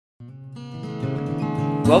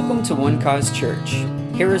Welcome to One Cause Church.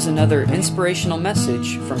 Here is another inspirational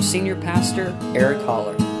message from Senior Pastor Eric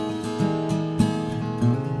Holler.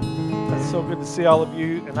 It's so good to see all of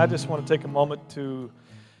you, and I just want to take a moment to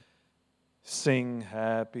sing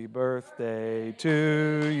happy birthday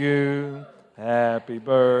to you, happy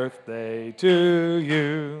birthday to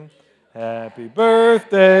you, happy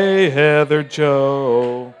birthday Heather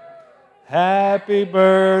Joe, happy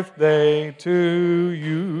birthday to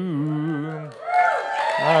you.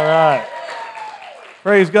 All right.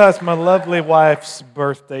 Praise God, it's my lovely wife's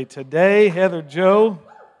birthday today. Heather Joe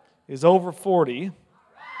is over 40,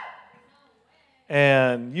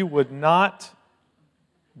 and you would not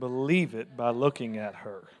believe it by looking at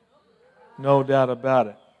her. No doubt about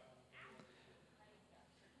it.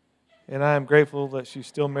 And I am grateful that she's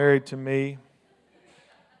still married to me.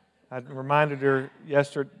 I reminded her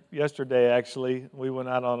yesterday, actually, we went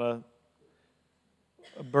out on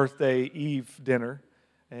a birthday eve dinner,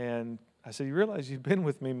 and I said, you realize you've been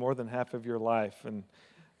with me more than half of your life.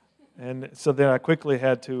 And so then I quickly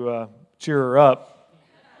had to cheer her up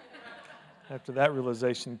after that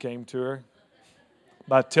realization came to her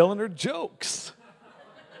by telling her jokes.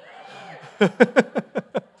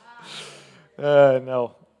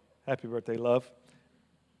 No, happy birthday, love.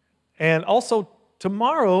 And also,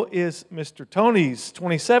 tomorrow is Mr. Tony's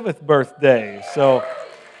 27th birthday. So,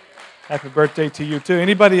 happy birthday to you too.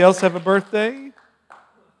 Anybody else have a birthday?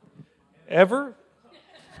 Ever?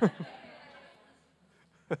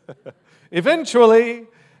 Eventually,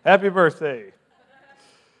 happy birthday.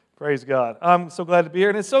 Praise God. I'm so glad to be here.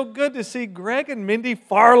 And it's so good to see Greg and Mindy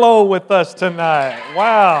Farlow with us tonight.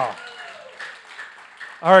 Wow.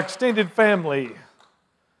 Our extended family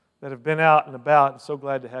that have been out and about. I'm so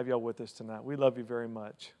glad to have y'all with us tonight. We love you very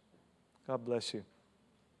much. God bless you.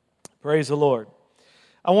 Praise the Lord.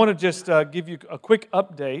 I want to just give you a quick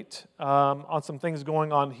update on some things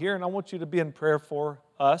going on here, and I want you to be in prayer for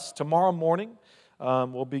us. Tomorrow morning,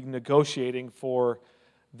 we'll be negotiating for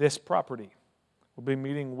this property. We'll be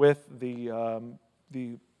meeting with the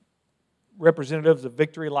representatives of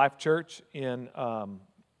Victory Life Church in,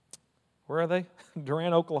 where are they?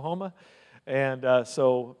 Durant, Oklahoma. And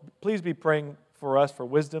so please be praying for us for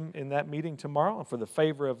wisdom in that meeting tomorrow and for the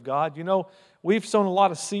favor of God. You know, we've sown a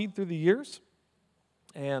lot of seed through the years,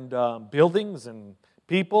 and buildings and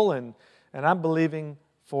people, and I'm believing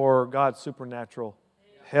for God's supernatural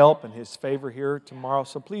help and His favor here tomorrow.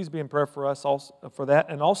 So please be in prayer for us also for that.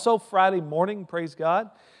 And also Friday morning, praise God,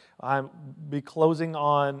 I'll be closing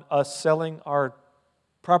on us selling our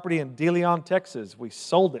property in De Leon, Texas. We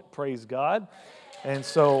sold it, praise God. And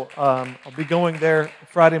so I'll be going there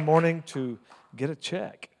Friday morning to get a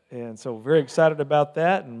check. And so very excited about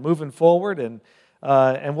that and moving forward. And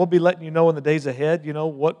we'll be letting you know in the days ahead, you know,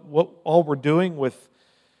 what all we're doing with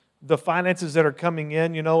the finances that are coming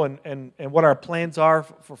in, you know, and what our plans are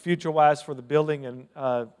for future-wise for the building and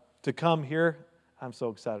to come here. I'm so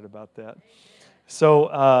excited about that. So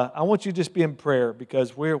I want you to just be in prayer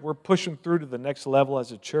because we're pushing through to the next level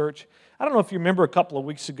as a church. I don't know if you remember a couple of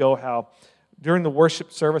weeks ago how during the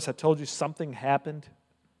worship service I told you something happened.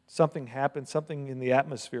 Something in the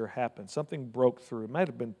atmosphere happened. Something broke through. It might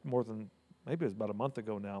have been more than maybe it was about a month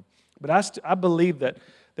ago now. But I believe that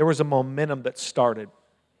there was a momentum that started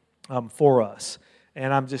for us.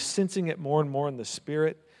 And I'm just sensing it more and more in the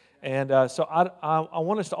Spirit. And so I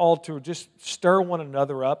want us to all to just stir one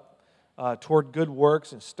another up toward good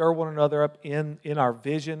works and stir one another up in our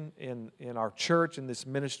vision, in our church, in this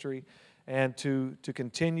ministry, and to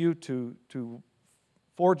continue to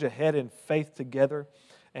forge ahead in faith together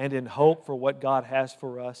and in hope for what God has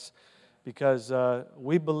for us. Because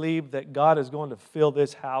we believe that God is going to fill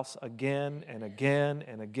this house again and again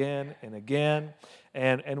and again and again,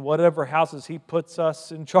 and whatever houses He puts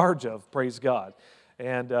us in charge of, praise God.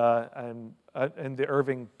 And the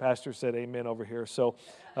Irving pastor said amen over here. So,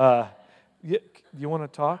 you want to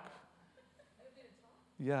talk?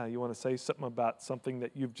 Yeah, you want to say something about something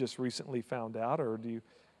that you've just recently found out, or do you?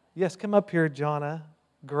 Yes, come up here, Jonna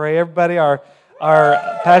Gray. Everybody, our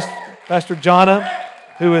Pastor Jonna,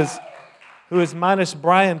 who is minus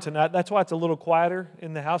Brian tonight. That's why it's a little quieter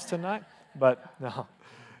in the house tonight. But no,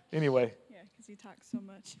 anyway. Yeah, because he talks so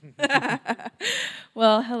much.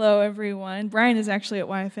 Well, hello, everyone. Brian is actually at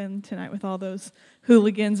YFN tonight with all those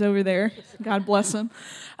hooligans over there. God bless them.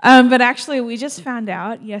 But actually, we just found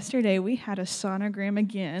out yesterday we had a sonogram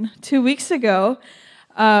again. 2 weeks ago,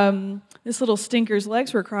 this little stinker's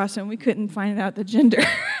legs were crossed and we couldn't find out the gender.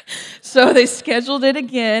 So they scheduled it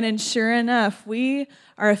again, and sure enough, we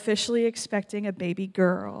are officially expecting a baby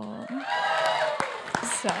girl.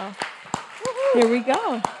 So here we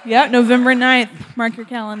go. Yeah, November 9th. Mark your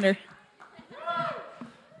calendar.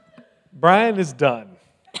 Brian is done.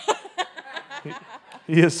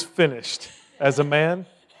 He is finished as a man.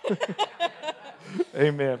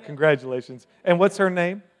 Amen. Congratulations. And what's her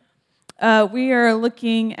name? We are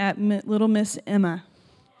looking at little Miss Emma.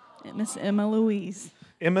 Miss Emma Louise.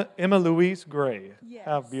 Emma Louise Gray. Yes.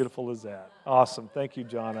 How beautiful is that? Awesome. Thank you,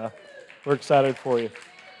 Jonna. We're excited for you.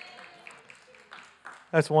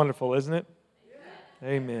 That's wonderful, isn't it?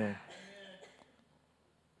 Amen.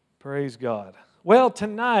 Praise God. Well,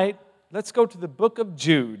 tonight, let's go to the book of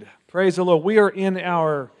Jude. Praise the Lord. We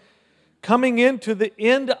are coming into the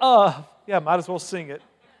end of, might as well sing it.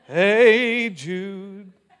 Hey,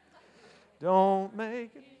 Jude, don't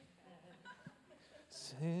make it.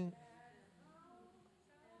 Sing.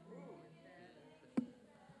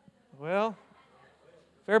 Well,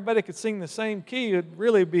 if everybody could sing the same key, it'd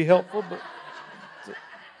really be helpful, but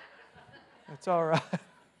that's all right.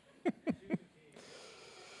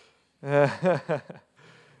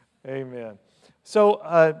 Amen.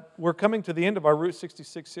 So we're coming to the end of our Route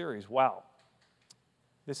 66 series. Wow.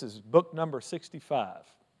 This is book number 65.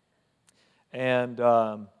 And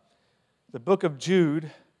the book of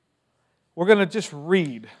Jude, we're going to just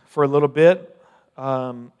read for a little bit.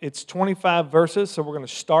 It's 25 verses, so we're going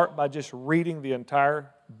to start by just reading the entire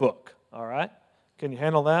book. All right? Can you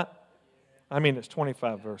handle that? I mean, it's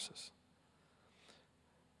 25 verses.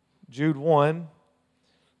 Jude 1,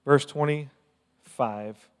 verse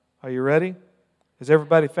 25. Are you ready? Has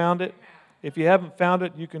everybody found it? If you haven't found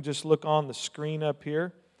it, you can just look on the screen up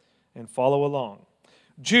here and follow along.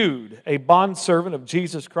 Jude, a bondservant of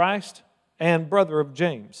Jesus Christ and brother of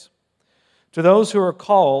James, to those who are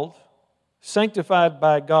called, sanctified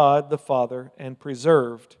by God the Father, and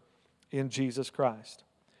preserved in Jesus Christ.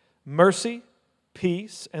 Mercy,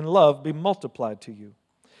 peace, and love be multiplied to you.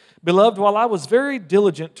 Beloved, while I was very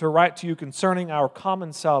diligent to write to you concerning our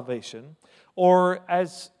common salvation, or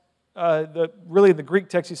as the Greek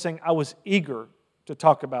text is saying, I was eager to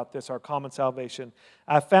talk about this, our common salvation,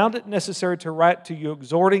 I found it necessary to write to you,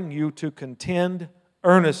 exhorting you to contend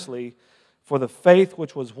earnestly for the faith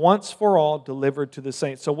which was once for all delivered to the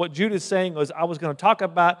saints. So what Jude is saying was, I was going to talk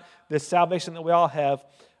about this salvation that we all have,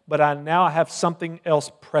 but I now have something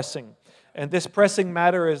else pressing. And this pressing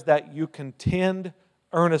matter is that you contend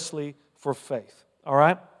earnestly for faith. All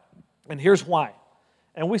right? And here's why.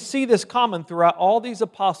 And we see this common throughout all these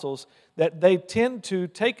apostles, that they tend to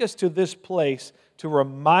take us to this place to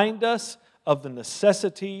remind us of the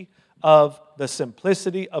necessity of the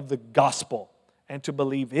simplicity of the gospel and to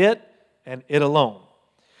believe it and it alone.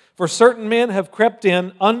 For certain men have crept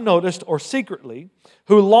in unnoticed or secretly,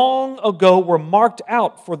 who long ago were marked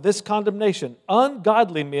out for this condemnation,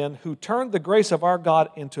 ungodly men who turned the grace of our God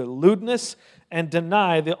into lewdness and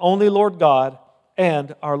deny the only Lord God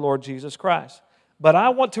and our Lord Jesus Christ. But I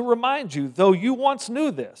want to remind you, though you once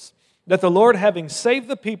knew this, that the Lord, having saved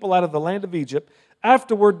the people out of the land of Egypt,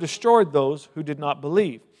 afterward destroyed those who did not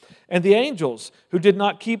believe. And the angels who did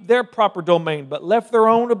not keep their proper domain, but left their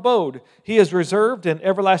own abode, He has reserved in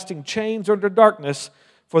everlasting chains under darkness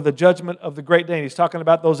for the judgment of the great day. And He's talking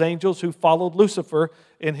about those angels who followed Lucifer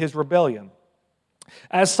in his rebellion.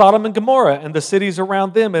 As Sodom and Gomorrah and the cities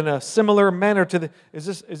around them in a similar manner to the... Is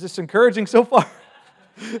this encouraging so far?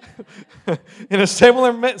 In a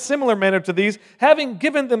similar manner to these, having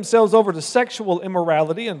given themselves over to sexual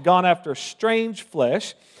immorality and gone after strange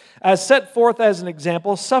flesh, as set forth as an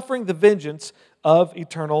example, suffering the vengeance of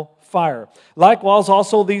eternal fire. Likewise,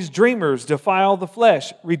 also these dreamers defile the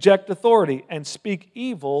flesh, reject authority, and speak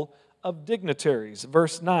evil of dignitaries.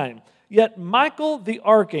 Verse 9. Yet Michael the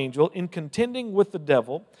archangel, in contending with the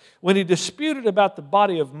devil, when he disputed about the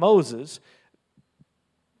body of Moses,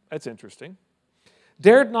 that's interesting,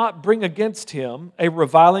 dared not bring against him a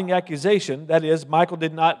reviling accusation. That is, Michael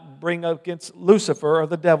did not bring against Lucifer or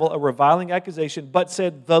the devil a reviling accusation, but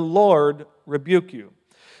said, the Lord rebuke you.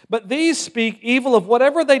 But these speak evil of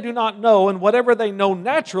whatever they do not know, and whatever they know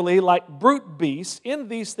naturally, like brute beasts. In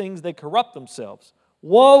these things they corrupt themselves.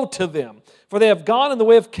 Woe to them, for they have gone in the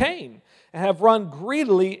way of Cain, and have run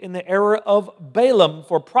greedily in the error of Balaam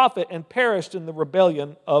for profit, and perished in the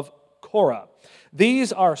rebellion of Korah.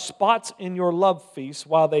 These are spots in your love feast,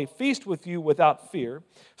 while they feast with you without fear,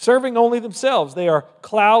 serving only themselves. They are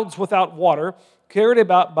clouds without water, carried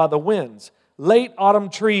about by the winds, late autumn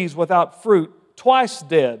trees without fruit, twice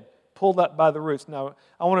dead, pulled up by the roots. Now,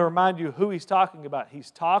 I want to remind you who he's talking about.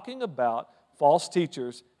 He's talking about false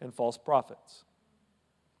teachers and false prophets.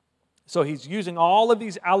 So he's using all of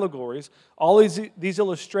these allegories, all these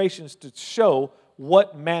illustrations to show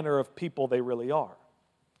what manner of people they really are.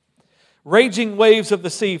 Raging waves of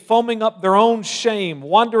the sea, foaming up their own shame,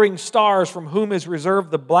 wandering stars from whom is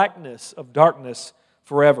reserved the blackness of darkness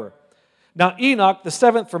forever. Now Enoch, the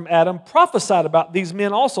seventh from Adam, prophesied about these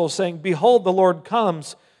men also, saying, Behold, the Lord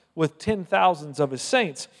comes with 10,000s of his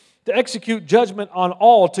saints, to execute judgment on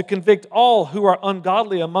all, to convict all who are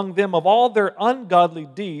ungodly among them of all their ungodly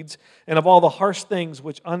deeds, and of all the harsh things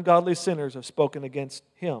which ungodly sinners have spoken against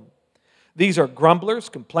him. These are grumblers,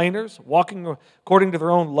 complainers, walking according to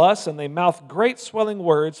their own lusts, and they mouth great swelling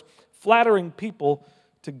words, flattering people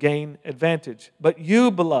to gain advantage. But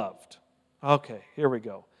you, beloved, okay, here we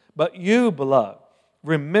go. But you, beloved,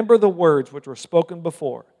 remember the words which were spoken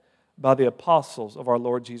before by the apostles of our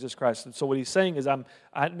Lord Jesus Christ. And so what he's saying is, now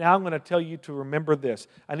I'm going to tell you to remember this.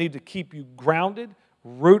 I need to keep you grounded,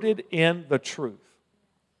 rooted in the truth.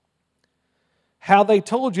 How they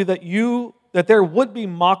told you that there would be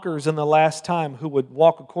mockers in the last time who would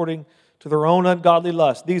walk according to their own ungodly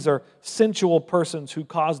lust. These are sensual persons who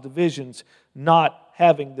cause divisions, not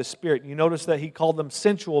having the Spirit. You notice that he called them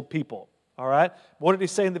sensual people. All right? What did he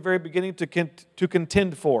say in the very beginning? To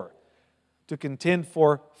contend for. To contend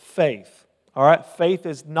for faith. All right? Faith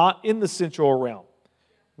is not in the sensual realm.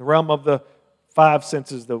 The realm of the five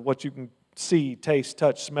senses, what you can see, taste,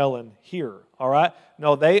 touch, smell, and hear. All right?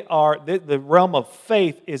 No, the realm of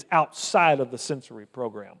faith is outside of the sensory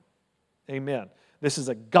program. Amen. This is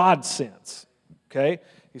a God sense. Okay?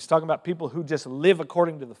 He's talking about people who just live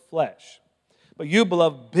according to the flesh. But you,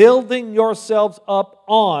 beloved, building yourselves up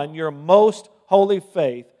on your most holy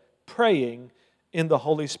faith, praying in the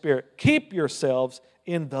Holy Spirit. Keep yourselves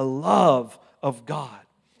in the love of God,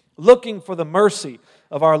 looking for the mercy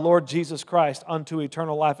of our Lord Jesus Christ unto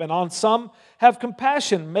eternal life. And on some have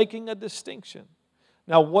compassion, making a distinction.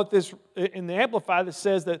 Now, in the Amplified, it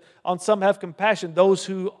says that on some have compassion, those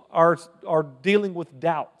who are dealing with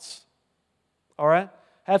doubts. All right?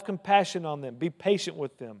 Have compassion on them. Be patient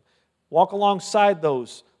with them. Walk alongside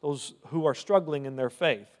those who are struggling in their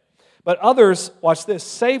faith. But others, watch this,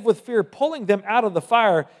 save with fear, pulling them out of the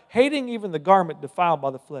fire, hating even the garment defiled by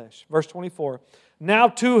the flesh. Verse 24, now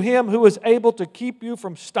to him who is able to keep you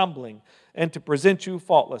from stumbling and to present you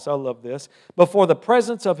faultless, I love this, before the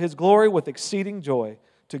presence of his glory with exceeding joy.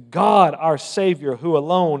 To God our Savior, who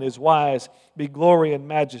alone is wise, be glory and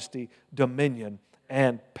majesty, dominion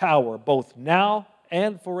and power, both now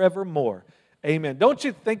and forevermore. Amen. Don't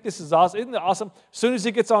you think this is awesome? Isn't it awesome? As soon as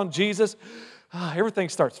he gets on Jesus, everything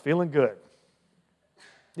starts feeling good.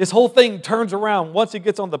 This whole thing turns around once he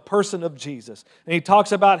gets on the person of Jesus. And he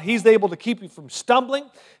talks about he's able to keep you from stumbling.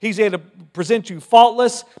 He's able to present you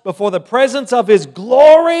faultless before the presence of his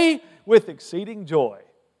glory with exceeding joy.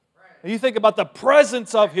 And you think about the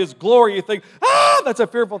presence of his glory, you think, that's a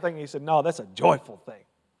fearful thing. He said, no, that's a joyful thing.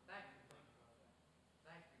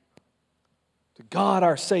 To God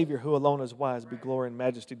our Savior, who alone is wise, be glory and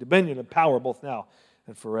majesty, dominion and power, both now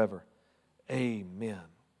and forever. Amen.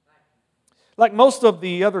 Like most of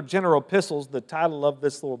the other general epistles, the title of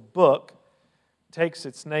this little book takes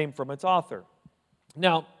its name from its author.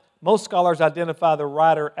 Now, most scholars identify the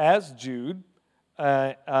writer as Jude,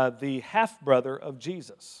 the half-brother of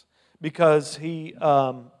Jesus, because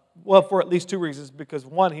for at least two reasons. Because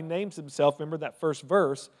one, he names himself, remember that first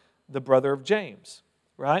verse, the brother of James,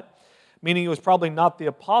 right? Meaning he was probably not the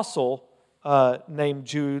apostle named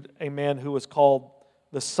Jude, a man who was called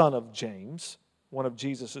the son of James, one of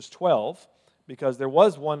Jesus' 12, because there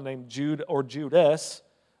was one named Jude or Judas,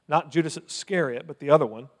 not Judas Iscariot, but the other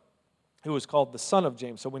one, who was called the son of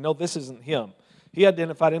James. So we know this isn't him. He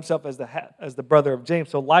identified himself as the brother of James,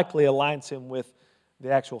 so likely aligns him with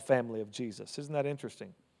the actual family of Jesus. Isn't that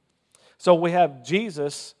interesting? So we have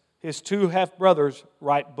Jesus, his two half-brothers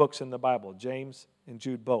write books in the Bible, James and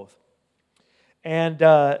Jude both. And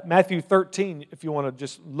Matthew 13, if you want to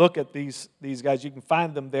just look at these guys, you can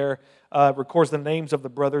find them there, records the names of the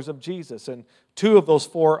brothers of Jesus. And two of those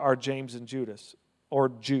four are James and Judas, or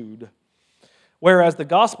Jude. Whereas the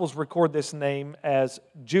Gospels record this name as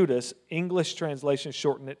Judas, English translations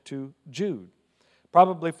shorten it to Jude.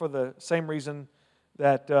 Probably for the same reason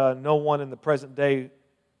that no one in the present day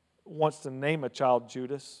wants to name a child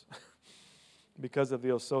Judas because of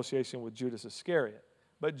the association with Judas Iscariot.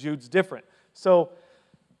 But Jude's different. So,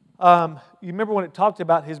 you remember when it talked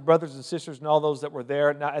about his brothers and sisters and all those that were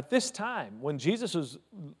there. Now, at this time, when Jesus was,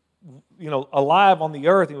 alive on the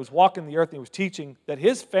earth, he was walking the earth, and he was teaching, that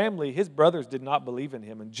his family, his brothers did not believe in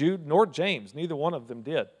him. And Jude nor James, neither one of them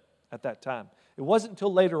did at that time. It wasn't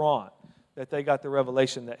until later on that they got the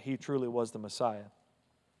revelation that he truly was the Messiah.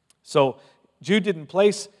 So, Jude didn't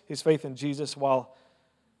place his faith in Jesus while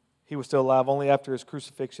he was still alive, only after his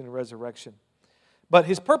crucifixion and resurrection. But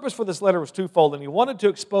his purpose for this letter was twofold, and he wanted to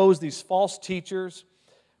expose these false teachers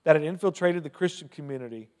that had infiltrated the Christian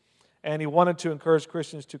community, and he wanted to encourage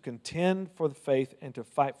Christians to contend for the faith and to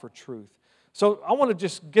fight for truth. So I want to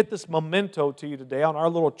just get this memento to you today on our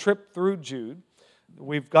little trip through Jude.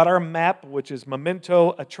 We've got our MAP, which is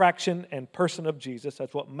Memento, Attraction, and Person of Jesus.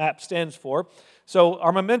 That's what MAP stands for. So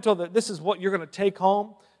our memento, that this is what you're going to take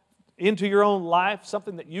home into your own life,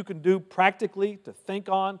 something that you can do practically to think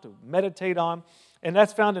on, to meditate on. And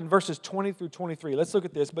that's found in verses 20 through 23. Let's look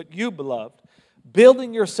at this. But you, beloved,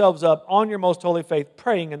 building yourselves up on your most holy faith,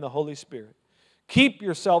 praying in the Holy Spirit. Keep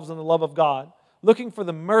yourselves in the love of God, looking for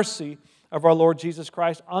the mercy of our Lord Jesus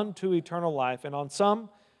Christ unto eternal life. And on some,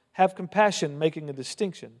 have compassion, making a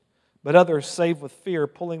distinction. But others save with fear,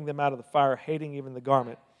 pulling them out of the fire, hating even the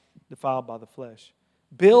garment defiled by the flesh.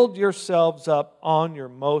 Build yourselves up on your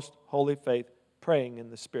most holy faith, praying in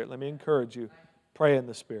the Spirit. Let me encourage you, pray in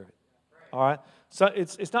the Spirit. All right? So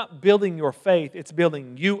it's not building your faith, it's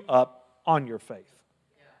building you up on your faith.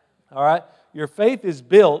 All right? Your faith is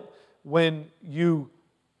built when you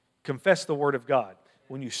confess the Word of God.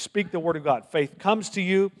 When you speak the Word of God, faith comes to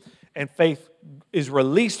you, and faith is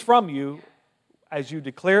released from you as you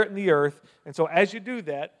declare it in the earth. And so as you do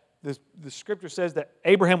that, the Scripture says that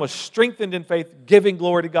Abraham was strengthened in faith, giving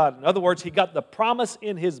glory to God. In other words, he got the promise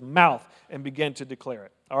in his mouth and began to declare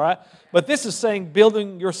it. All right? But this is saying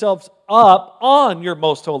building yourselves up on your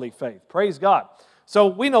most holy faith. Praise God. So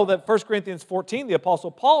we know that 1 Corinthians 14, the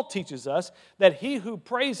Apostle Paul teaches us that he who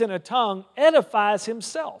prays in a tongue edifies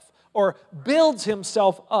himself or builds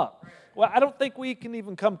himself up. Well, I don't think we can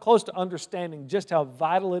even come close to understanding just how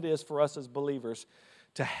vital it is for us as believers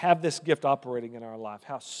to have this gift operating in our life,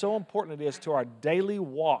 how so important it is to our daily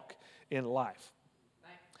walk in life.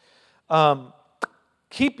 Then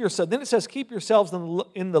it says, keep yourselves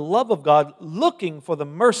in the love of God, looking for the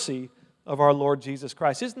mercy of our Lord Jesus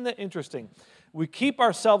Christ. Isn't that interesting? We keep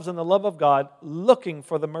ourselves in the love of God, looking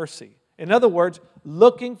for the mercy. In other words,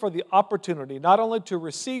 looking for the opportunity not only to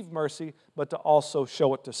receive mercy, but to also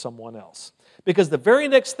show it to someone else. Because the very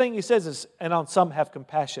next thing he says is, and on some have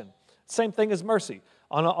compassion. Same thing as mercy.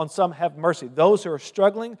 On some have mercy. Those who are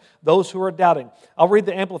struggling, those who are doubting. I'll read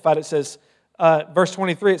the Amplified. It says, verse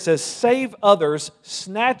 23, it says, save others,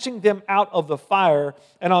 snatching them out of the fire,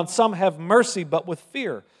 and on some have mercy, but with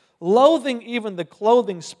fear, loathing even the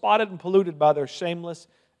clothing spotted and polluted by their shameless,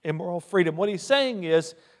 immoral freedom. What he's saying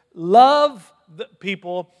is, love the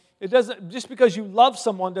people. It doesn't, just because you love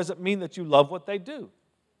someone doesn't mean that you love what they do.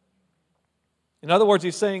 In other words,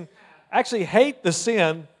 he's saying, actually hate the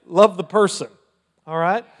sin, love the person. All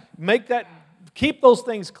right? Keep those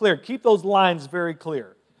things clear. Keep those lines very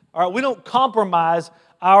clear. All right? We don't compromise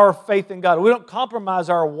our faith in God. We don't compromise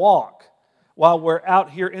our walk while we're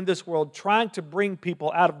out here in this world trying to bring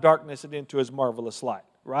people out of darkness and into His marvelous light.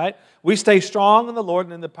 Right? We stay strong in the Lord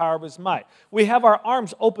and in the power of His might. We have our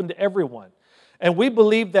arms open to everyone. And we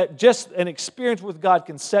believe that just an experience with God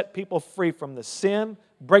can set people free from the sin,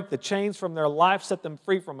 break the chains from their life, set them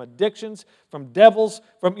free from addictions, from devils,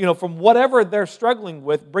 from whatever they're struggling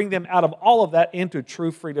with, bring them out of all of that into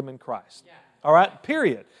true freedom in Christ. Yeah. All right?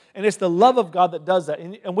 Period. And it's the love of God that does that.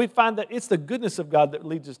 And we find that it's the goodness of God that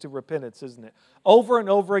leads us to repentance, isn't it? Over and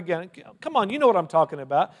over again. Come on, you know what I'm talking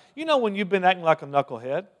about. You know when you've been acting like a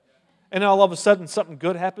knucklehead, and then all of a sudden something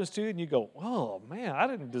good happens to you, and you go, oh, man, I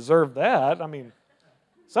didn't deserve that. I mean,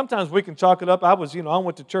 sometimes we can chalk it up. I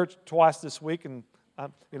went to church twice this week, and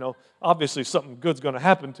obviously something good's going to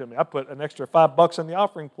happen to me. I put an extra $5 on the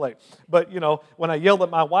offering plate. But, when I yelled at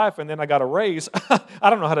my wife and then I got a raise, I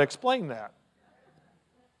don't know how to explain that.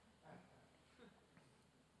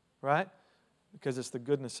 Right? Because it's the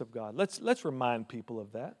goodness of God. Let's remind people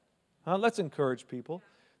of that. Let's encourage people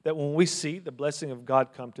that when we see the blessing of God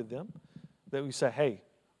come to them, that we say, hey, I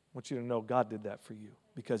want you to know God did that for you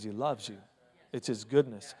because He loves you. It's His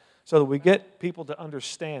goodness. So that we get people to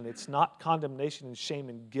understand it's not condemnation and shame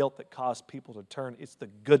and guilt that cause people to turn. It's the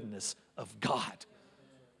goodness of God.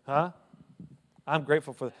 I'm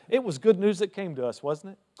grateful for that. It was good news that came to us,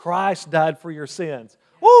 wasn't it? Christ died for your sins.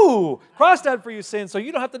 Woo! Christ died for your sins so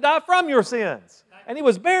you don't have to die from your sins. And He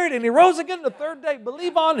was buried and He rose again the third day.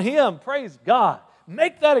 Believe on Him. Praise God.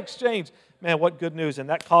 Make that exchange. Man, what good news. And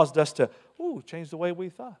that caused us to change the way we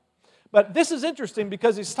thought. But this is interesting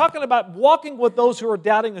because he's talking about walking with those who are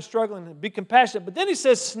doubting and struggling and be compassionate. But then he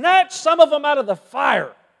says, snatch some of them out of the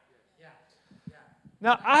fire.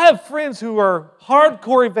 Now, I have friends who are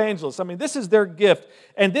hardcore evangelists. I mean, this is their gift.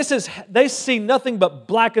 And they see nothing but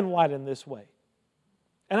black and white in this way.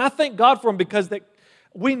 And I thank God for them because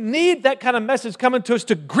we need that kind of message coming to us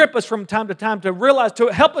to grip us from time to time, to realize, to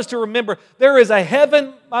help us to remember there is a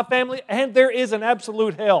heaven, my family, and there is an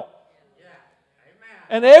absolute hell.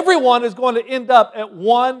 And everyone is going to end up at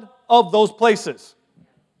one of those places.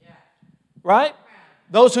 Right?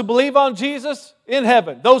 Those who believe on Jesus, in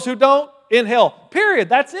heaven. Those who don't, in hell. Period.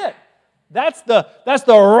 That's it. That's the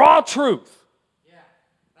raw truth.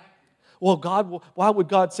 Well, God, why would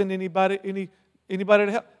God send anybody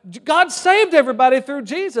to hell? God saved everybody through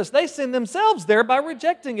Jesus. They send themselves there by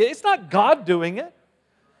rejecting it. It's not God doing it.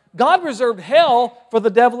 God reserved hell for the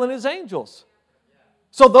devil and his angels.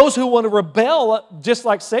 So those who want to rebel, just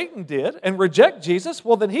like Satan did, and reject Jesus,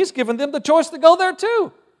 well, then he's given them the choice to go there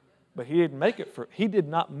too. But he did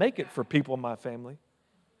not make it for people in my family.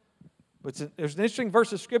 But there's an interesting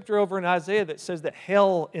verse of Scripture over in Isaiah that says that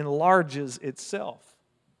hell enlarges itself.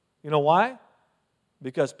 You know why?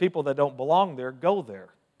 Because people that don't belong there go there.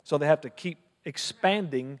 So they have to keep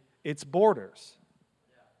expanding its borders.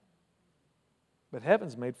 But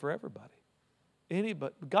heaven's made for everybody.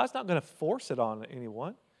 God's not going to force it on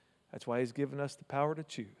anyone. That's why He's given us the power to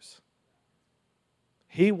choose.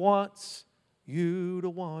 He wants you to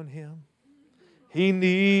want Him. He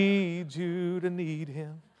needs you to need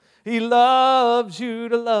Him. He loves you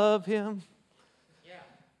to love Him. Yeah,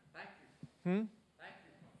 thank you.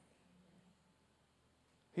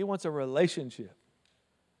 He wants a relationship.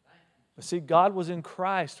 But see, God was in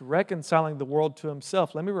Christ reconciling the world to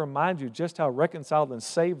Himself. Let me remind you just how reconciled and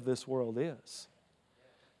saved this world is.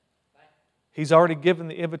 He's already given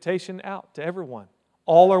the invitation out to everyone.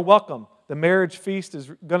 All are welcome. The marriage feast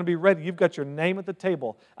is going to be ready. You've got your name at the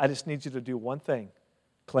table. I just need you to do one thing.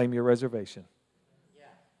 Claim your reservation. Yeah.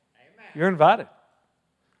 Amen. You're invited.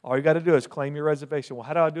 All you got to do is claim your reservation. Well,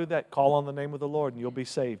 how do I do that? Call on the name of the Lord and you'll be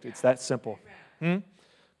saved. It's that simple.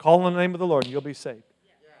 Call on the name of the Lord and you'll be saved.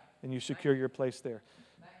 And you secure your place there.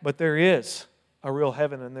 But there is a real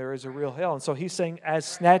heaven and there is a real hell. And so He's saying, as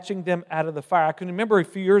snatching them out of the fire. I can remember a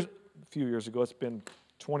few years ago, it's been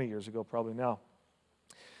 20 years ago probably now.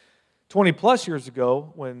 20 plus years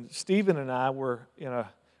ago when Stephen and I were in a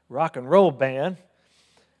rock and roll band.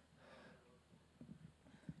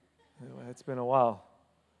 Anyway, it's been a while.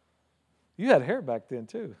 You had hair back then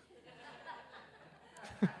too.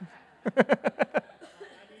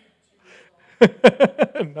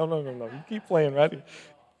 No. You keep playing right here.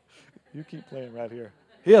 You keep playing right here.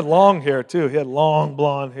 He had long hair too. He had long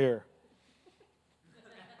blonde hair.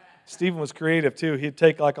 Stephen was creative too. He'd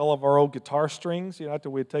take like all of our old guitar strings. After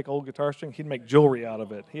we'd take old guitar string, he'd make jewelry out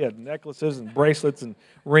of it. He had necklaces and bracelets and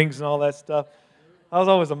rings and all that stuff. I was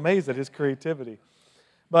always amazed at his creativity.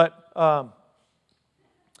 But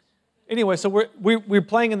anyway, so we're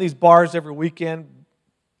playing in these bars every weekend,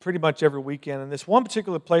 pretty much every weekend. And this one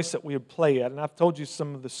particular place that we would play at, and I've told you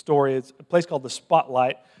some of the story, it's a place called the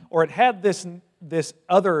Spotlight, or it had this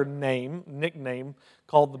other nickname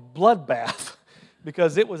called the Bloodbath,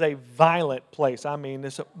 because it was a violent place. I mean,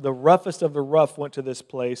 the roughest of the rough went to this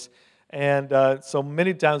place. And so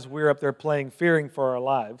many times we were up there playing, fearing for our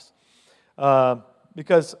lives.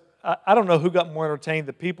 Because I don't know who got more entertained,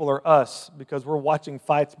 the people or us, because we're watching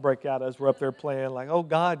fights break out as we're up there playing, like, oh,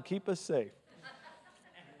 God, keep us safe.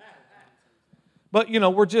 But,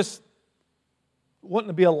 we're just wanting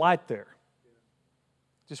to be a light there.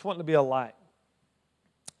 Just wanting to be a light.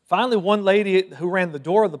 Finally, one lady who ran the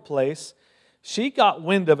door of the place, she got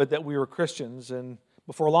wind of it that we were Christians, and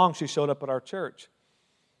before long she showed up at our church.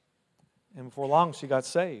 And before long she got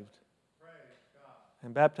saved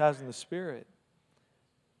and baptized in the Spirit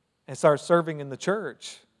and started serving in the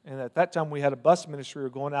church. And at that time we had a bus ministry. We were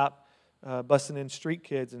going out busing in street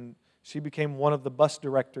kids, and she became one of the bus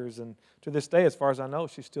directors. And to this day, as far as I know,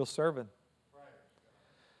 she's still serving.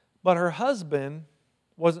 But her husband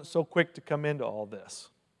wasn't so quick to come into all this.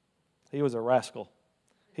 He was a rascal.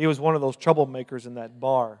 He was one of those troublemakers in that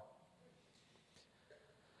bar.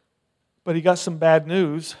 But he got some bad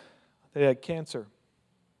news that he had cancer.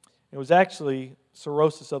 It was actually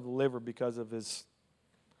cirrhosis of the liver because of his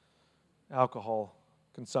alcohol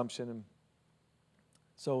consumption. And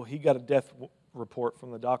so he got a death report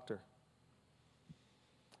from the doctor.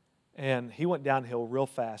 And he went downhill real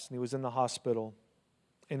fast, and he was in the hospital.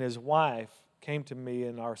 And his wife came to me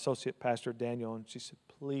and our associate pastor, Daniel, and she said,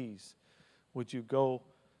 please, would you go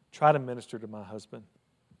try to minister to my husband?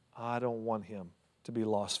 I don't want him to be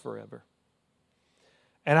lost forever.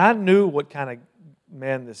 And I knew what kind of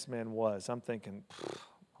man this man was. I'm thinking,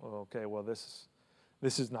 okay, well, this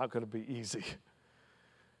is not going to be easy.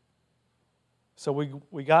 So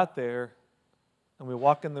we got there, and we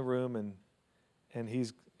walk in the room, and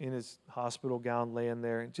he's in his hospital gown laying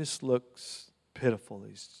there. It just looks pitiful.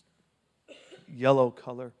 He's yellow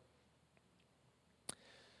color.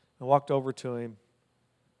 I walked over to him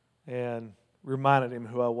and reminded him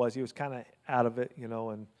who I was. He was kind of out of it,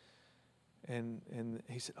 and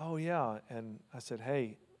he said, oh, yeah. And I said,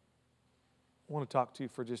 hey, I want to talk to you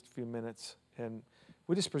for just a few minutes. And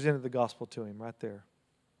we just presented the gospel to him right there.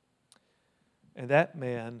 And that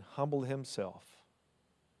man humbled himself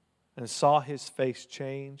and saw his face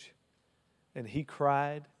change, and he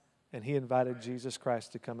cried, and he invited Jesus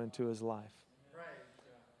Christ to come into his life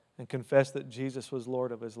and confessed that Jesus was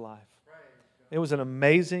Lord of his life. It was an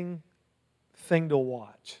amazing thing to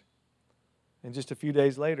watch. And just a few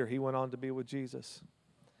days later, he went on to be with Jesus.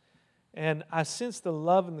 And I sensed the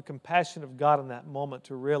love and the compassion of God in that moment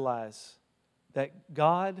to realize that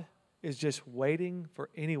God is just waiting for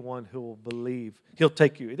anyone who will believe. He'll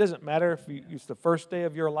take you. It doesn't matter if it's the first day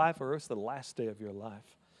of your life or it's the last day of your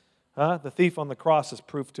life. The thief on the cross is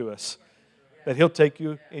proof to us that He'll take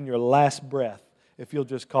you in your last breath if you'll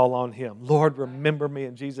just call on Him. Lord, remember me.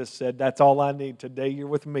 And Jesus said, that's all I need. Today you're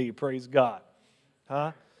with me. Praise God.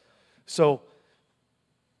 So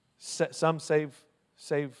some save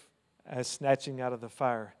as snatching out of the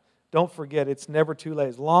fire. Don't forget, it's never too late.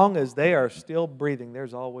 As long as they are still breathing,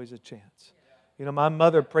 there's always a chance. You know, my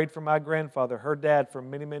mother prayed for my grandfather, her dad, for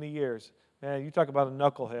many, many years. Man, you talk about a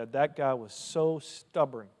knucklehead. That guy was so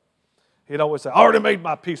stubborn. He'd always say, I already made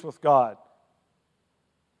my peace with God.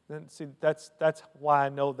 Then see, that's why I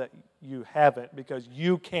know that you haven't, because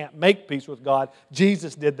you can't make peace with God.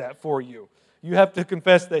 Jesus did that for you. You have to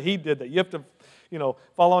confess that He did that. You have to,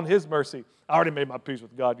 fall on His mercy. I already made my peace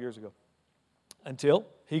with God years ago. Until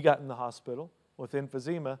he got in the hospital with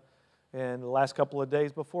emphysema, and the last couple of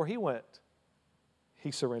days before he went, he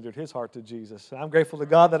surrendered his heart to Jesus. And I'm grateful to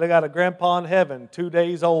God that I got a grandpa in heaven, 2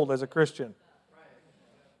 days old as a Christian.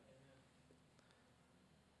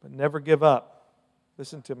 But never give up.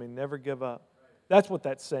 Listen to me, never give up. That's what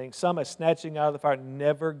that's saying. Some are snatching out of the fire.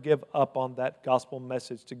 Never give up on that gospel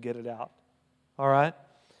message to get it out. All right?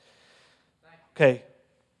 Okay.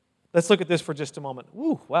 Let's look at this for just a moment.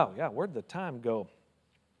 Wow, yeah, where'd the time go?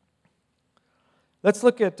 Let's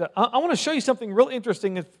look at, I want to show you something real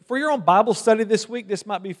interesting. For your own Bible study this week, this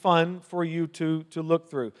might be fun for you to look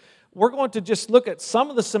through. We're going to just look at some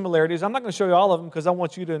of the similarities. I'm not going to show you all of them because I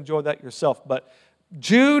want you to enjoy that yourself. But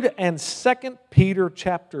Jude and 2 Peter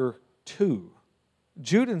chapter 2.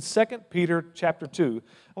 Jude and 2 Peter chapter 2.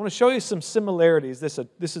 I want to show you some similarities. This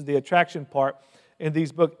is the attraction part in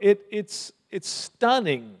these books. It's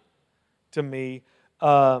stunning to me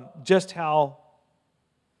just how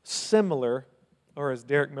similar, or as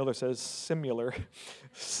Derek Miller says, similar,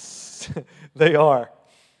 they are.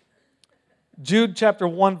 Jude chapter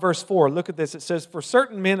 1 verse 4, look at this. It says, for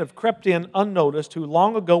certain men have crept in unnoticed who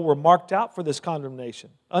long ago were marked out for this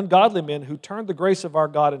condemnation. Ungodly men who turned the grace of our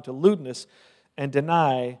God into lewdness and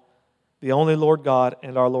deny the only Lord God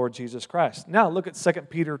and our Lord Jesus Christ. Now look at 2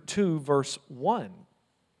 Peter 2 verse 1.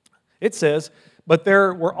 It says, but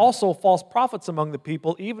there were also false prophets among the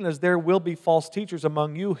people, even as there will be false teachers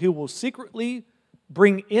among you who will secretly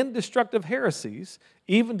bring in destructive heresies,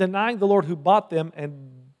 even denying the Lord who bought them, and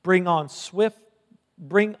bring on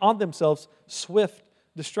themselves swift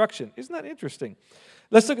destruction. Isn't that interesting?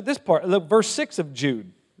 Let's look at this part. Look, verse 6 of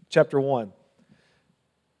Jude, chapter 1,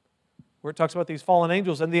 where it talks about these fallen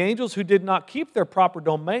angels. And the angels who did not keep their proper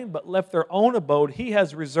domain, but left their own abode, He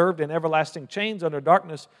has reserved in everlasting chains under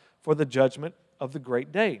darkness for the judgment of the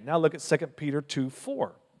great day. Now look at 2 Peter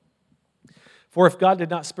 2:4. For if God did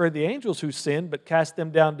not spare the angels who sinned, but cast them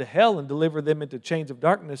down to hell and delivered them into chains of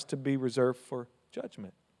darkness to be reserved for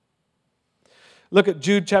judgment. Look at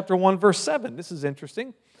Jude chapter 1 verse 7. This is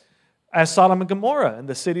interesting. As Sodom and Gomorrah and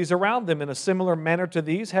the cities around them in a similar manner to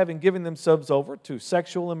these, having given themselves over to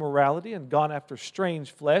sexual immorality and gone after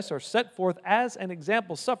strange flesh, are set forth as an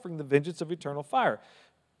example, suffering the vengeance of eternal fire.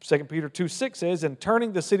 2 Peter 2:6 says, and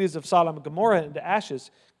turning the cities of Sodom and Gomorrah into ashes,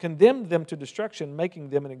 condemned them to destruction, making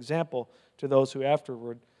them an example to those who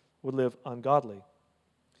afterward would live ungodly.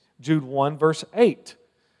 Jude 1 verse 8.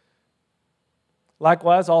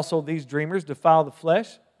 Likewise, also these dreamers defile the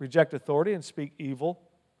flesh, reject authority, and speak evil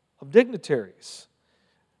of dignitaries.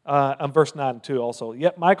 Verse 9 too also.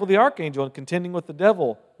 Yet Michael the archangel, in contending with the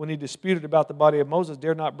devil, when he disputed about the body of Moses,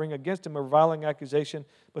 dared not bring against him a reviling accusation,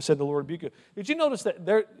 but said, the Lord rebuke you. Did you notice that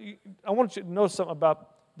there? I want you to notice something about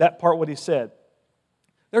that part, what he said.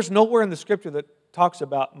 There's nowhere in the Scripture that talks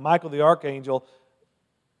about Michael the archangel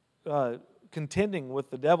contending with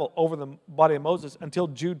the devil over the body of Moses until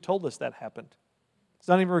Jude told us that happened. It's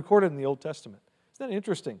not even recorded in the Old Testament. Isn't that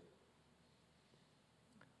interesting?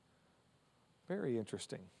 Very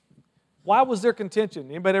interesting. Why was there contention?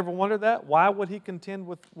 Anybody ever wonder that? Why would he contend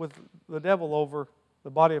with the devil over the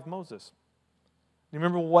body of Moses? Do you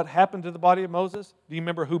remember what happened to the body of Moses? Do you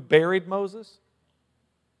remember who buried Moses?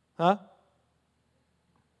 Huh?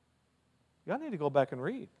 Y'all need to go back and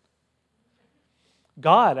read.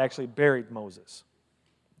 God actually buried Moses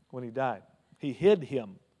when he died. He hid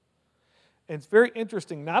him. And it's very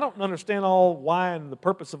interesting. Now, I don't understand all why and the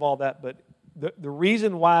purpose of all that, but the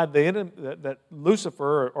reason why that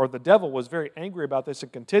Lucifer or the devil was very angry about this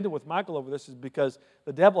and contended with Michael over this is because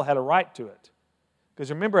the devil had a right to it. Because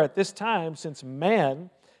remember, at this time, since man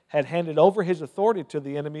had handed over his authority to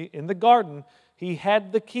the enemy in the garden, he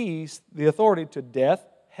had the keys, the authority to death,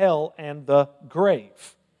 hell, and the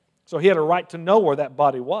grave. So he had a right to know where that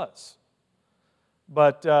body was.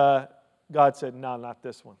 But God said, no, not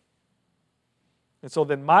this one. And so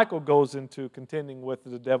then Michael goes into contending with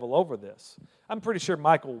the devil over this. I'm pretty sure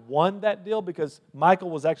Michael won that deal because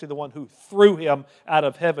Michael was actually the one who threw him out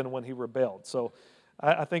of heaven when he rebelled. So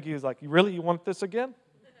I think he was like, really, you want this again?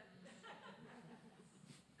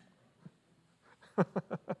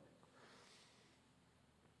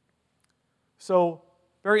 So,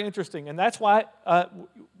 very interesting. And that's why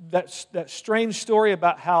that strange story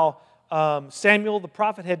about how Samuel the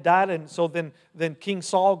prophet had died, and so then King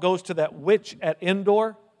Saul goes to that witch at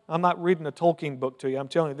Endor. I'm not reading a Tolkien book to you. I'm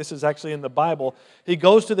telling you, this is actually in the Bible. He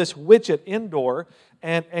goes to this witch at Endor,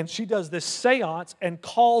 and she does this seance and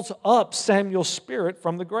calls up Samuel's spirit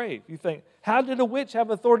from the grave. You think, how did a witch have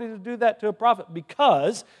authority to do that to a prophet?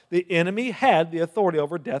 Because the enemy had the authority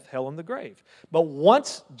over death, hell, and the grave. But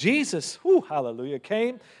once Jesus, hallelujah,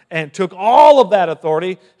 came and took all of that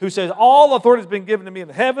authority, who says, all authority has been given to me in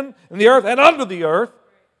heaven, and the earth, and under the earth,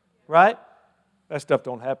 right? That stuff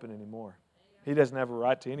don't happen anymore. He doesn't have a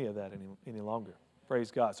right to any of that any longer. Praise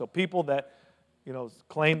God. So people that,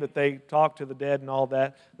 claim that they talk to the dead and all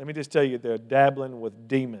that, let me just tell you, they're dabbling with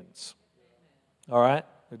demons. All right?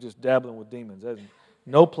 They're just dabbling with demons. There's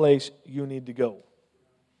no place you need to go.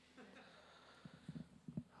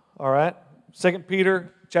 All right? 2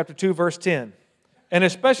 Peter chapter 2, verse 10. And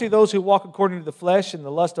especially those who walk according to the flesh and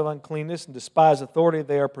the lust of uncleanness and despise authority,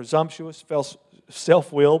 they are presumptuous,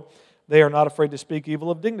 self-willed. They are not afraid to speak evil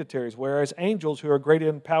of dignitaries, whereas angels who are greater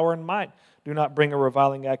in power and might do not bring a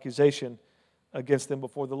reviling accusation against them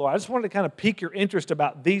before the Lord. I just wanted to kind of pique your interest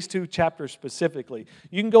about these two chapters specifically.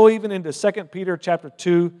 You can go even into 2 Peter chapter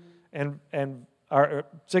 2 and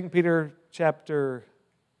 2 Peter chapter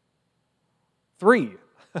 3.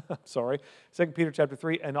 Sorry, 2 Peter chapter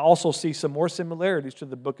 3, and also see some more similarities to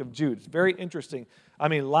the book of Jude. It's very interesting. I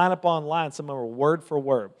mean, line upon line, some of them are word for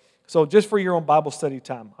word. So just for your own Bible study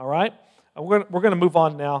time, all right? We're going to move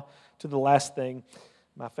on now to the last thing,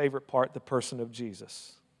 my favorite part, the person of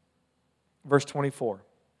Jesus. Verse 24.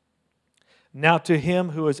 Now to him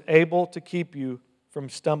who is able to keep you from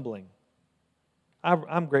stumbling.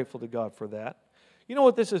 I'm grateful to God for that. You know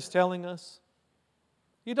what this is telling us?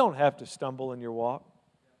 You don't have to stumble in your walk.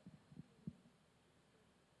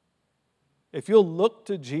 If you'll look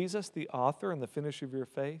to Jesus, the author and the finisher of your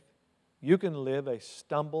faith, you can live a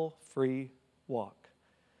stumble-free walk.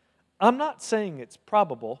 I'm not saying it's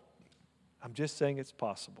probable. I'm just saying it's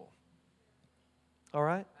possible. All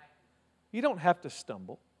right? You don't have to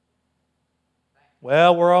stumble.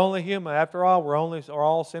 Well, we're only human. After all, we're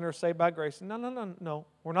all sinners saved by grace. No.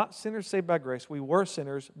 We're not sinners saved by grace. We were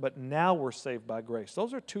sinners, but now we're saved by grace.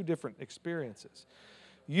 Those are two different experiences.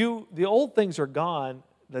 The old things are gone.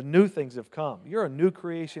 The new things have come. You're a new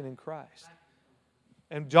creation in Christ.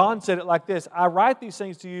 And John said it like this, I write these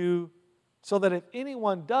things to you so that if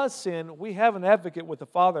anyone does sin, we have an advocate with the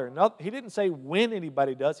Father. He didn't say when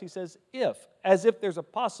anybody does. He says if, as if there's a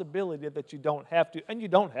possibility that you don't have to, and you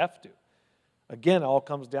don't have to. Again, it all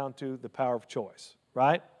comes down to the power of choice,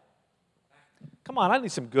 right? Come on, I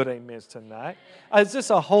need some good amens tonight. Is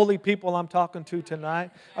this a holy people I'm talking to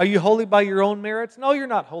tonight? Are you holy by your own merits? No, you're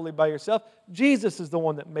not holy by yourself. Jesus is the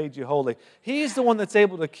one that made you holy. He's the one that's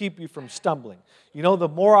able to keep you from stumbling. You know, the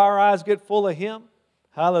more our eyes get full of Him,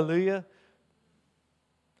 hallelujah,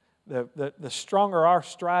 the stronger our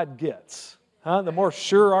stride gets. The more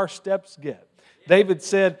sure our steps get. David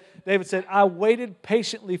said, I waited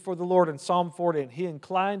patiently for the Lord in Psalm 40, and He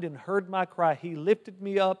inclined and heard my cry. He lifted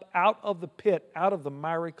me up out of the pit, out of the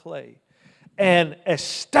miry clay, and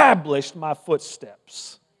established my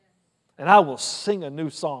footsteps. And I will sing a new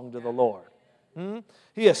song to the Lord.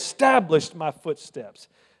 He established my footsteps.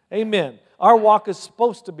 Amen. Our walk is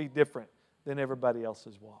supposed to be different than everybody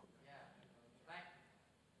else's walk.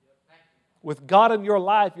 With God in your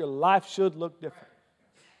life should look different.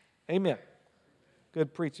 Amen.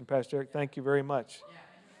 Good preaching, Pastor Eric. Thank you very much.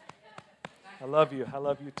 I love you. I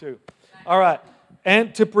love you too. All right.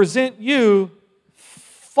 And to present you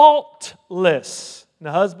faultless.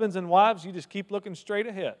 Now, husbands and wives, you just keep looking straight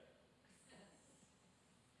ahead.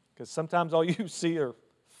 Because sometimes all you see are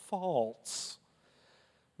faults.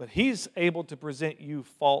 But He's able to present you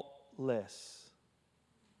faultless.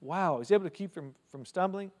 Wow. He's able to keep from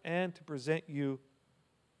stumbling and to present you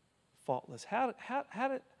faultless. How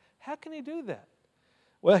can He do that?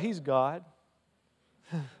 Well, He's God.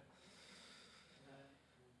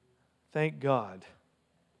 Thank God.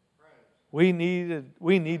 We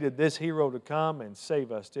needed this hero to come and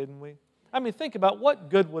save us, didn't we? I mean, think about what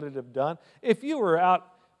good would it have done if you were out.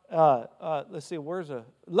 Let's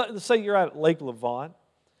say you're out at Lake Lavon,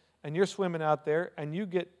 and you're swimming out there, and you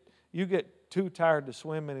get too tired to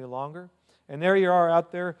swim any longer, and there you are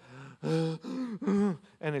out there, and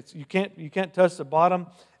you can't touch the bottom,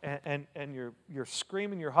 and you're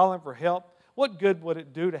screaming, you're hollering for help. What good would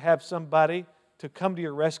it do to have somebody to come to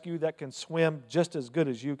your rescue that can swim just as good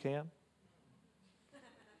as you can?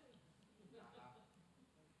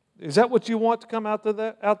 Is that what you want to come out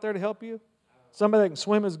there to help you? Somebody that can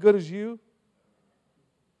swim as good as you?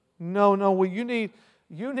 No. Well, you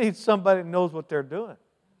need somebody that knows what they're doing.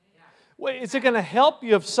 Well, is it going to help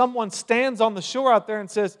you if someone stands on the shore out there and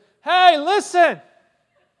says, "Hey, listen,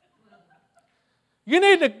 you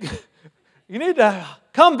need to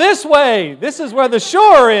come this way. This is where the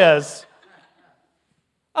shore is."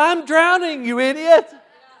 I'm drowning, you idiot.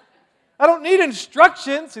 I don't need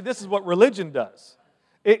instructions. See, this is what religion does.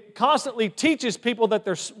 It constantly teaches people that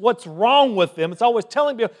there's what's wrong with them. It's always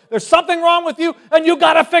telling people there's something wrong with you and you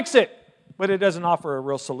got to fix it. But it doesn't offer a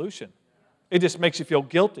real solution. It just makes you feel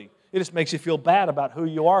guilty. It just makes you feel bad about who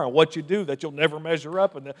you are and what you do, that you'll never measure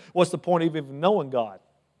up, and what's the point of even knowing God?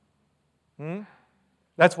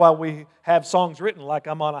 That's why we have songs written like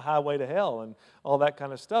 "I'm on a highway to hell" and all that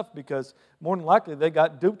kind of stuff, because more than likely they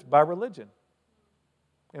got duped by religion.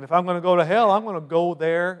 And if I'm going to go to hell, I'm going to go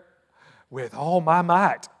there with all my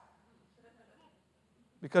might,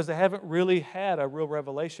 because they haven't really had a real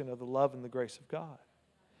revelation of the love and the grace of God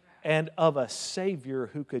and of a Savior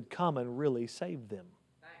who could come and really save them.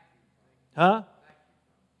 Huh?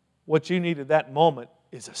 What you need at that moment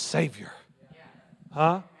is a Savior.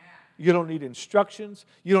 Huh? You don't need instructions.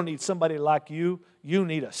 You don't need somebody like you. You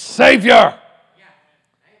need a Savior.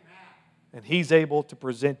 And He's able to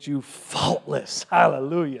present you faultless.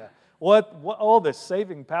 Hallelujah. What all the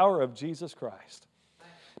saving power of Jesus Christ.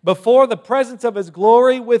 Before the presence of His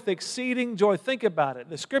glory with exceeding joy. Think about it.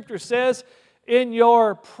 The Scripture says, in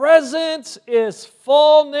your presence is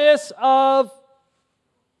fullness of...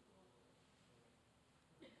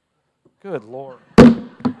 Good Lord.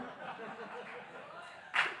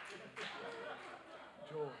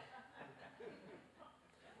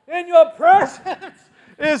 In your presence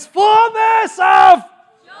is fullness of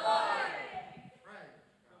joy.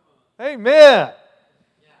 Amen.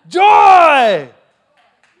 Joy.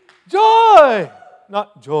 Joy.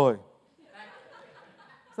 Not joy.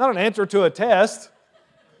 It's not an answer to a test.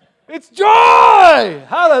 It's joy.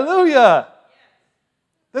 Hallelujah.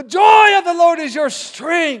 The joy of the Lord is your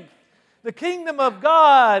strength. The kingdom of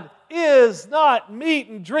God is not meat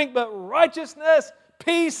and drink, but righteousness,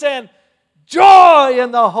 peace, and joy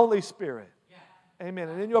in the Holy Spirit. Amen.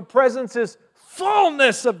 And in your presence is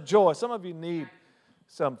fullness of joy. Some of you need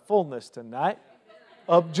some fullness tonight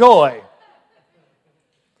of joy.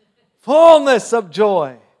 Fullness of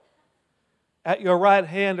joy. At your right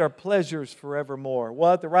hand are pleasures forevermore.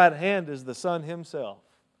 Well, at the right hand is the Son Himself,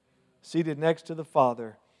 seated next to the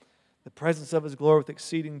Father. The presence of His glory with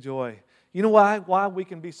exceeding joy. You know why we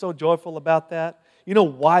can be so joyful about that? You know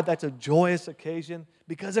why that's a joyous occasion?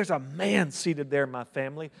 Because there's a man seated there, my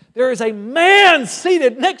family. There is a man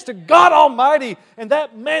seated next to God Almighty, and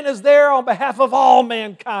that man is there on behalf of all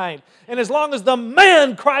mankind. And as long as the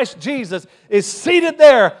man, Christ Jesus, is seated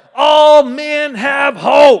there, all men have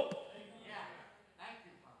hope.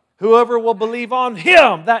 Whoever will believe on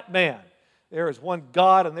Him, that man. There is one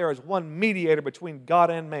God and there is one mediator between God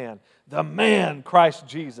and man. The man, Christ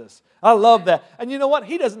Jesus. I love that. And you know what?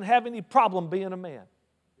 He doesn't have any problem being a man.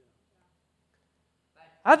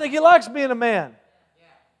 I think He likes being a man.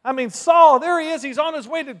 I mean, Saul, there he is. He's on his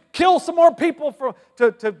way to kill some more people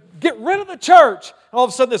to get rid of the church. And all of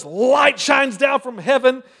a sudden, this light shines down from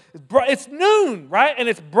heaven. It's noon, right? And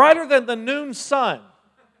it's brighter than the noon sun.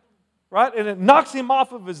 Right? And it knocks him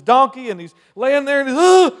off of his donkey, and he's laying there, and he's,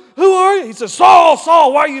 who are you? He says, Saul,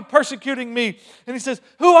 Saul, why are you persecuting me? And he says,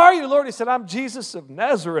 who are you, Lord? He said, I'm Jesus of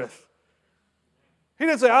Nazareth. He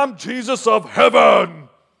didn't say, I'm Jesus of heaven.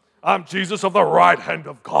 I'm Jesus of the right hand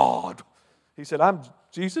of God. He said, I'm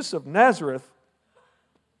Jesus of Nazareth.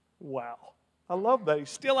 Wow. I love that. He's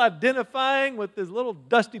still identifying with this little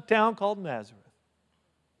dusty town called Nazareth.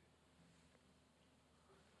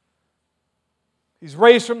 He's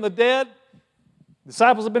raised from the dead.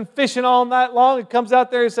 Disciples have been fishing all night long. He comes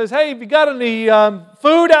out there and says, hey, have you got any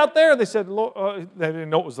food out there? They said, Lord, they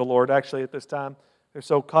didn't know it was the Lord actually at this time. They're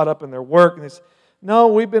so caught up in their work. And No,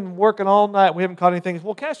 we've been working all night. We haven't caught anything.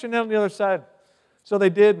 Well, cast your net on the other side. So they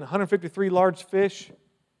did, and 153 large fish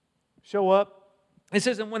show up. It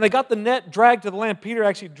says, and when they got the net dragged to the land, Peter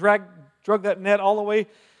actually drug that net all the way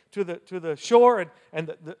to the shore,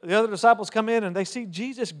 and the other disciples come in, and they see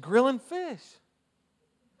Jesus grilling fish.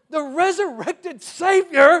 The resurrected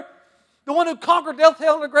Savior, the one who conquered death,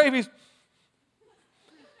 hell, and the grave. He's,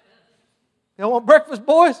 y'all want breakfast,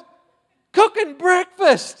 boys? Cooking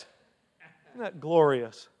breakfast. Isn't that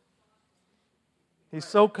glorious? He's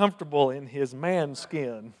so comfortable in His man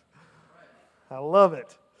skin. I love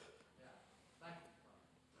it.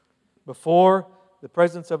 Before the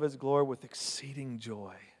presence of His glory with exceeding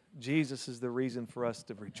joy. Jesus is the reason for us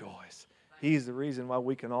to rejoice. He's the reason why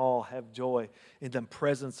we can all have joy in the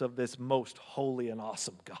presence of this most holy and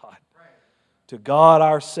awesome God. To God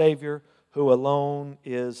our Savior, who alone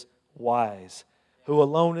is wise. Who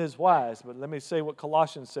alone is wise. But let me say what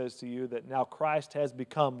Colossians says to you, that now Christ has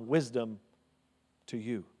become wisdom to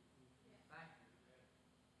you.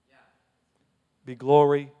 Be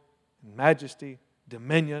glory and majesty,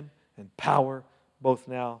 dominion and power, both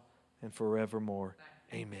now and forevermore.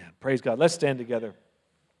 Amen. Praise God. Let's stand together.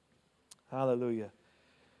 Hallelujah.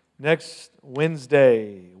 Next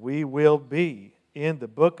Wednesday, we will be in the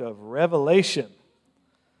book of Revelation.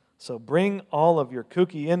 So bring all of your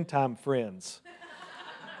kooky end time friends,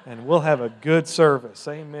 and we'll have a good service.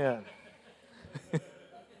 Amen.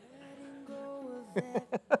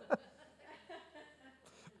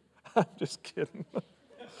 I'm just kidding.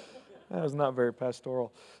 That was not very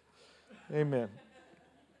pastoral. Amen.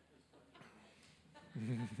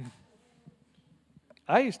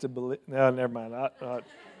 I used to believe. No, never mind.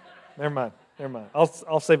 Never mind.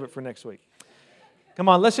 I'll save it for next week. Come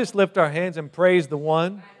on, let's just lift our hands and praise the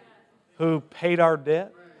one who paid our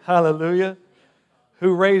debt. Hallelujah.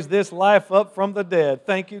 Who raised this life up from the dead.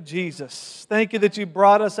 Thank you, Jesus. Thank you that you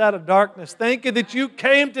brought us out of darkness. Thank you that you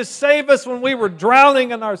came to save us when we were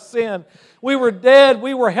drowning in our sin. We were dead.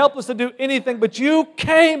 We were helpless to do anything, but you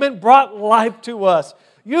came and brought life to us.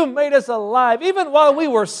 You made us alive. Even while we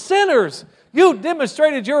were sinners, you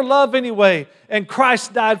demonstrated your love anyway, and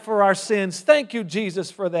Christ died for our sins. Thank you,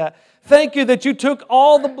 Jesus, for that. Thank you that you took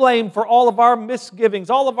all the blame for all of our misgivings,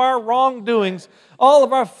 all of our wrongdoings, all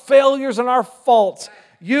of our failures and our faults.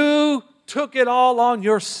 You took it all on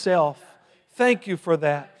yourself. Thank you for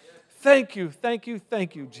that. Thank you,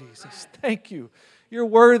 Jesus. Thank you. You're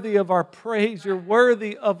worthy of our praise. You're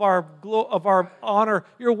worthy of our honor.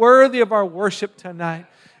 You're worthy of our worship tonight.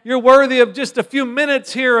 You're worthy of just a few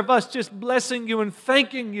minutes here of us just blessing you and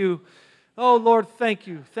thanking you. Oh, Lord, thank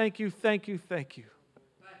you. Thank you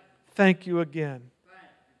again.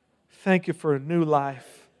 Thank you for a new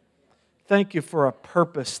life. Thank you for a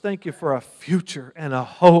purpose. Thank you for a future and a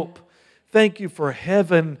hope. Thank you for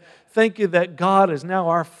heaven. Thank you that God is now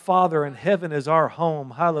our Father and heaven is our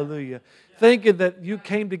home. Hallelujah. Thank you that you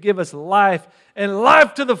came to give us life and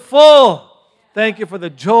life to the full. Thank you for the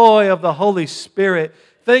joy of the Holy Spirit.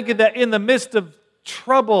 Thank you that in the midst of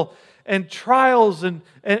trouble and trials and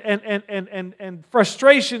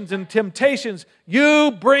frustrations and temptations,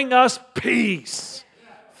 you bring us peace.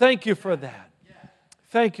 Thank you for that.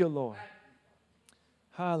 Thank you, Lord.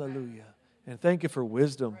 Hallelujah. And thank you for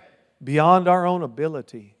wisdom. Beyond our own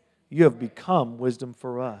ability, you have become wisdom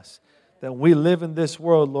for us. That when we live in this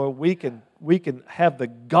world, Lord, we can have the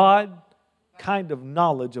God kind of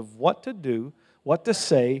knowledge of what to do, what to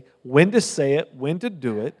say, when to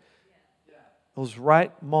do it. Those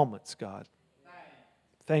right moments, God.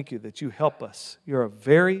 Thank you that you help us. You're a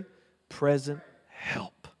very present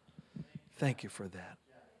help. Thank you for that.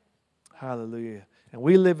 Hallelujah. And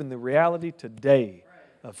we live in the reality today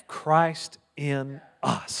of Christ in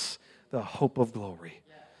us, the hope of glory.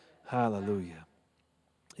 Hallelujah.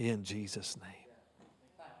 In Jesus'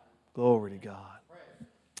 name. Glory to God.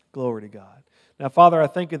 Glory to God. Now, Father, I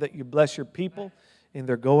thank you that you bless your people in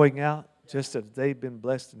their going out just as they've been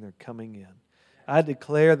blessed in their coming in. I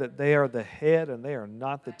declare that they are the head and they are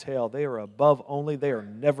not the tail. They are above only. They are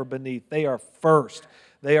never beneath. They are first.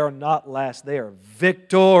 They are not last. They are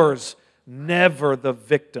victors, never the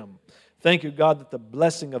victim. Thank you, God, that the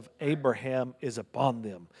blessing of Abraham is upon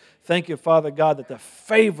them. Thank you, Father God, that the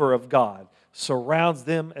favor of God surrounds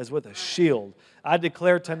them as with a shield. I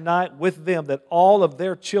declare tonight with them that all of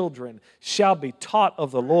their children shall be taught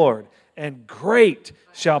of the Lord, and great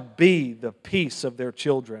shall be the peace of their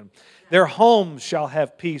children. Their homes shall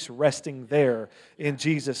have peace resting there in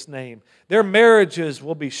Jesus' name. Their marriages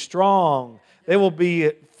will be strong. They will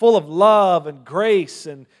be full of love and grace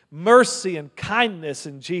and mercy and kindness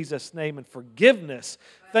in Jesus' name and forgiveness.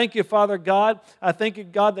 thank you, Father God. I thank you,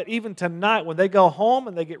 God, that even tonight when they go home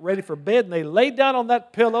and they get ready for bed and they lay down on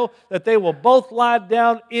that pillow, that they will both lie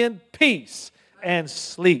down in peace and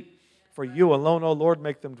sleep. For you alone, O Lord,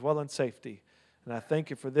 make them dwell in safety. And I thank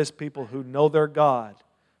you for this people who know their God,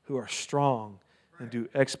 who are strong and do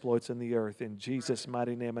exploits in the earth. In Jesus'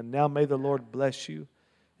 mighty name. And now may the Lord bless you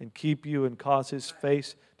and keep you and cause His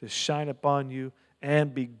face to shine upon you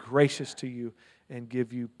and be gracious to you and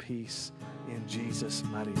give you peace in Jesus'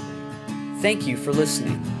 mighty name. Thank you for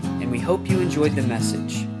listening, and we hope you enjoyed the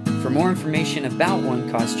message. For more information about One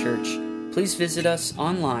Cause Church, please visit us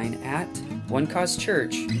online at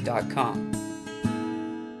onecausechurch.com.